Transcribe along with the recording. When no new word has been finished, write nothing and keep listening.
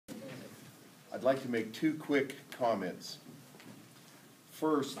I'd like to make two quick comments.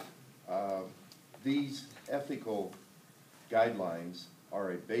 First, these ethical guidelines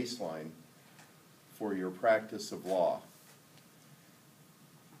are a baseline for your practice of law.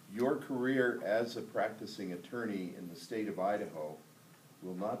 Your career as a practicing attorney in the state of Idaho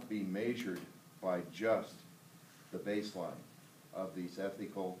will not be measured by just the baseline of these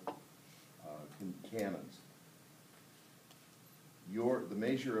ethical canons. The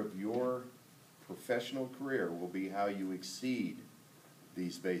measure of your professional career will be how you exceed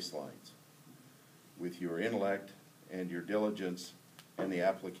these baselines with your intellect and your diligence and the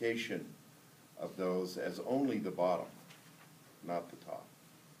application of those as only the bottom, not the top.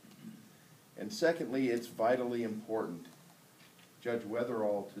 And secondly, it's vitally important. Judge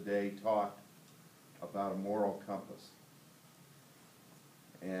Weatherall today talked about a moral compass.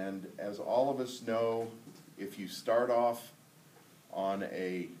 And as all of us know, if you start off on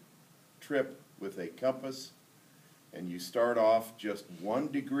a trip with a compass and you start off just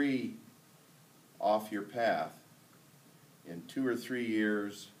 1 degree off your path, in 2 or 3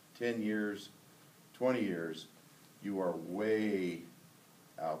 years, 10 years, 20 years, you are way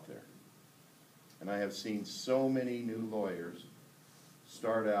out there. And I have seen so many new lawyers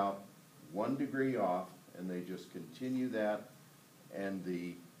start out 1 degree off, and they just continue that, and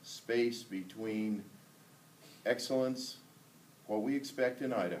the space between excellence, what we expect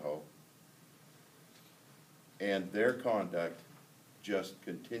in Idaho, and their conduct just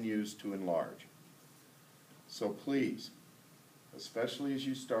continues to enlarge. So please, especially as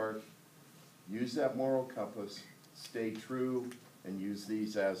you start, use that moral compass, stay true, and use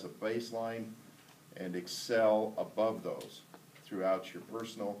these as a baseline, and excel above those throughout your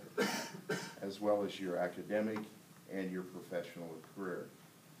personal as well as your academic and your professional career.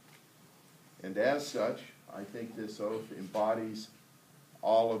 And as such, I think this oath embodies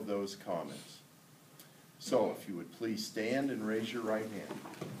all of those comments. So if you would please stand and raise your right hand.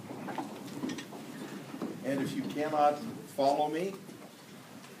 And if you cannot follow me,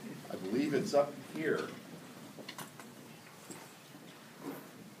 I believe it's up here.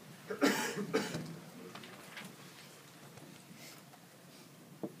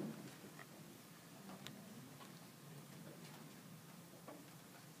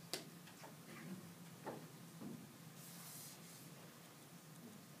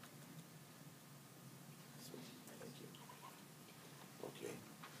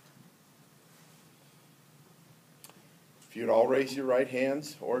 If you'd all raise your right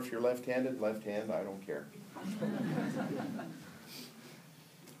hands, or if you're left-handed, left hand, I don't care.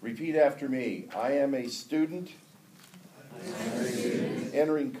 Repeat after me. I am a student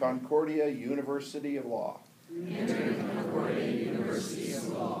entering Concordia University of Law.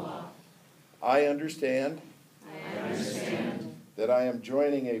 I understand that I am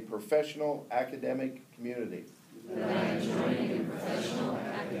joining a professional academic community.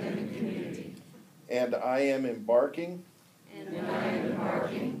 And I am embarking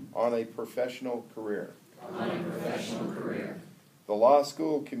on a professional career. The law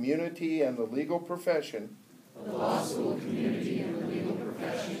school community and the legal profession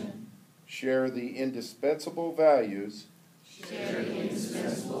share the indispensable values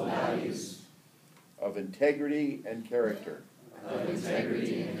of integrity and character.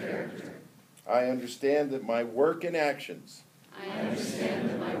 I understand that my work and actions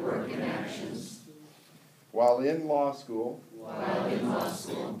while in law school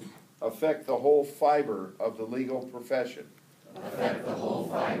affect the whole fiber of the legal profession.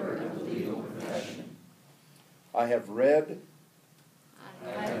 I have read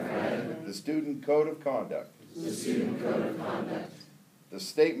the Student Code of Conduct, the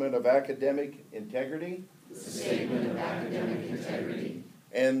Statement of Academic Integrity,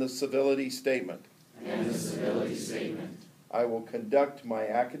 and the Civility Statement. I will conduct my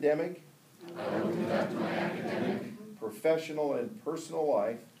academic, professional and personal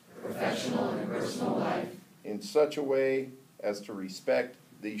life in such a way as to respect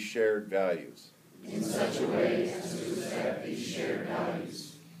these shared values.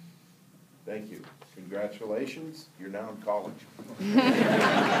 Thank you. Congratulations. You're now in college.